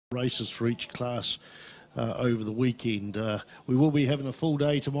races for each class over the weekend. We will be having a full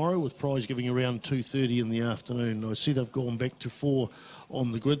day tomorrow with prize giving around 2:30 in the afternoon. I see they've gone back to 4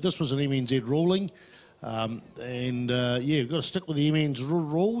 on the grid. This was an MNZ ruling, yeah, you've got to stick with the MNZ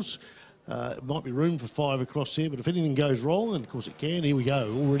rules. It might be room for 5 across there, but if anything goes wrong, and of course it can, here we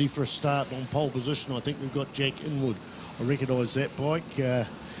go, all ready for a start on pole position. I think we've got Jack Inwood. I recognise that bike.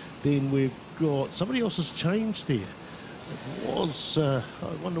 Then we've got, somebody else has changed there. It was, I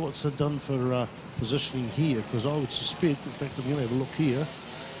wonder what's done for positioning here, because I would suspect, in fact I'm going to have a look here,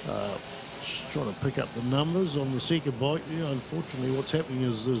 just trying to pick up the numbers on the second bike. Yeah, unfortunately what's happening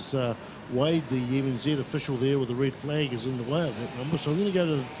is there's Wade, the MNZ official there with the red flag, is in the way of that number, so I'm going to go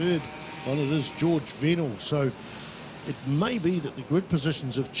to the third one. It is George Venel, so it may be that the grid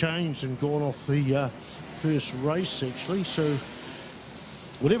positions have changed and gone off the first race actually, so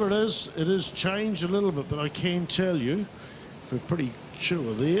whatever it is changed a little bit, but I can tell you, we're pretty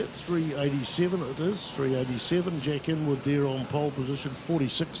sure there, 387 it is, 387, Jack Inwood there on pole position,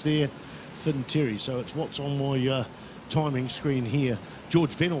 46 there, Finn Terry, so it's what's on my timing screen here.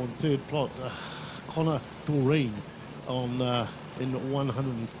 George Venel in third plot, Connor Doreen on in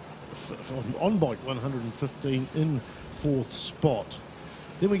 100, on bike 115 in fourth spot.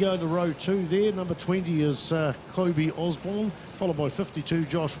 Then we go to row 2 there. Number 20 is Kobe Osborne, followed by 52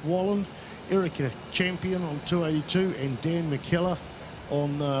 Josh Walland, Erica Champion on 282, and Dan McKellar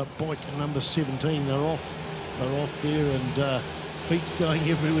on bike number 17. They're off there, and feet going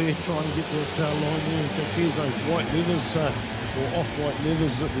everywhere trying to get that line there. In fact, there's those white leathers, or off-white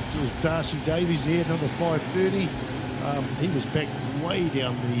leathers. It was Darcy Davies there, number 530. He was back way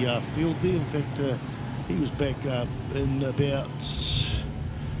down the field there. In fact, he was back in about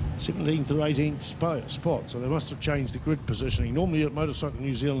 17th or 18th spot, so they must have changed the grid positioning. Normally at Motorcycle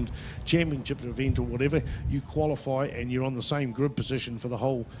New Zealand Championship event or whatever, you qualify and you're on the same grid position for the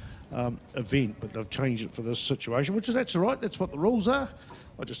whole event, but they've changed it for this situation, which is, that's all right, that's what the rules are.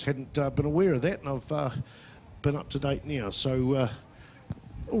 I just hadn't been aware of that, and I've been up to date now. So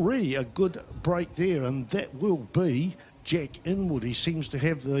already a good break there, and that will be Jack Inwood. He seems to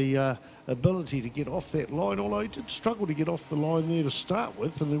have the ability to get off that line, although he did struggle to get off the line there to start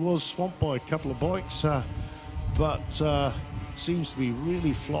with, and he was swamped by a couple of bikes, but seems to be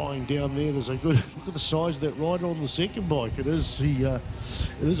really flying down there. There's a good look at the size of that rider on the second bike. It is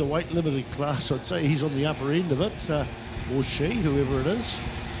a weight limited class. I'd say he's on the upper end of it, or she, whoever it is.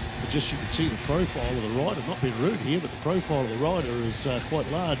 But just you can see the profile of the rider, not being rude here, but the profile of the rider is quite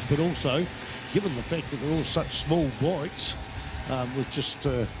large, but also given the fact that they're all such small bikes with just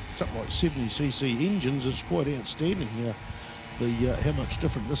something like 70cc engines, it's quite outstanding how much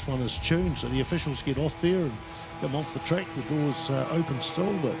different this one is tuned. So the officials get off there and come off the track. The doors open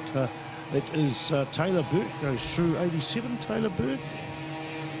still, but it is Taylor Burke goes through. 87 Taylor Burke,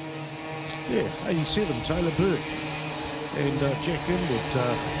 yeah, 87 Taylor Burke, and Jack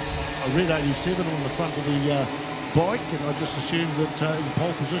Inwood. I read 87 on the front of the bike, and I just assumed that in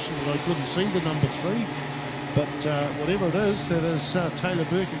pole position that I couldn't see the number 3. But whatever it is, that is Taylor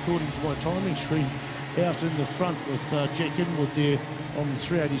Burke, according to my timing screen, out in the front with Jack Inwood there on the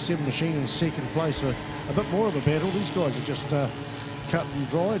 387 machine in second place. A bit more of a battle. These guys are just cut and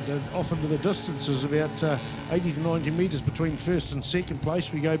dried. Off into the distances, about 80 to 90 metres between first and second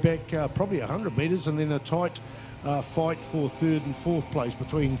place. We go back probably 100 metres, and then a tight fight for third and fourth place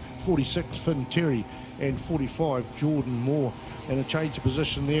between 46 Finn Terry and 45 Jordan Moore, and a change of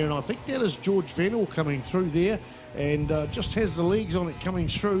position there, and I think that is George Venel coming through there, and just has the legs on it coming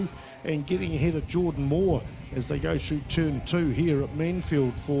through and getting ahead of Jordan Moore as they go through turn 2 here at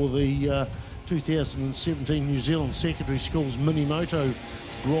Manfeild for the 2017 New Zealand Secondary Schools Minimoto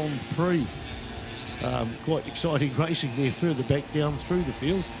Grand Prix. Quite exciting racing there further back down through the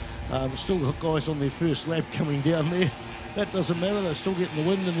field. Still got guys on their first lap coming down there. That doesn't matter, they're still getting the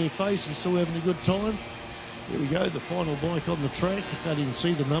wind in their face and still having a good time. There we go, the final bike on the track. I can't even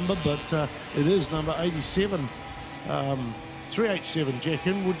see the number, but it is number 87. 387 Jack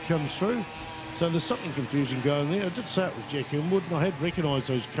Inwood comes through. So there's something confusing going there. I did say it was Jack Inwood, and I had recognised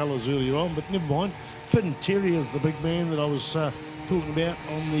those colours earlier on, but never mind. Finn Terry is the big man that I was talking about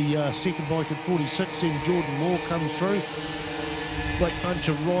on the second bike at 46, and Jordan Moore comes through. Great bunch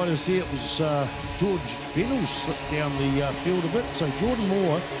of riders there. It was George Venel slipped down the field a bit. So Jordan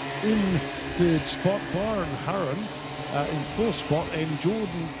Moore in third spot, Byron Hurren in fourth spot, and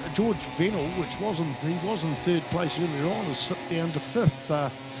George Venel, he was in third place earlier on, has slipped down to fifth.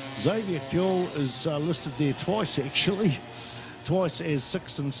 Xavier Kuhl is listed there twice actually, twice as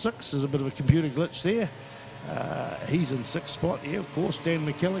 6 and 6. There's a bit of a computer glitch there. He's in sixth spot, yeah, of course. Dan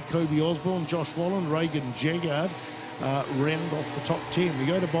McKellar, Kobe Osborne, Josh Walland, Reagan Jaggard, round off the top 10. We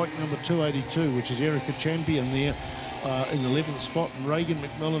go to bike number 282, which is Erica Champion there in the 11th spot, and Reagan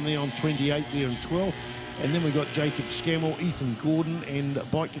McMillan there on 28 there in 12th. And then we've got Jacob Scammell, Ethan Gordon, and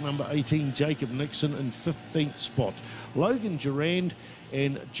bike number 18, Jacob Nixon in 15th spot. Logan Durand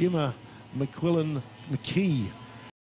and Gemma McKee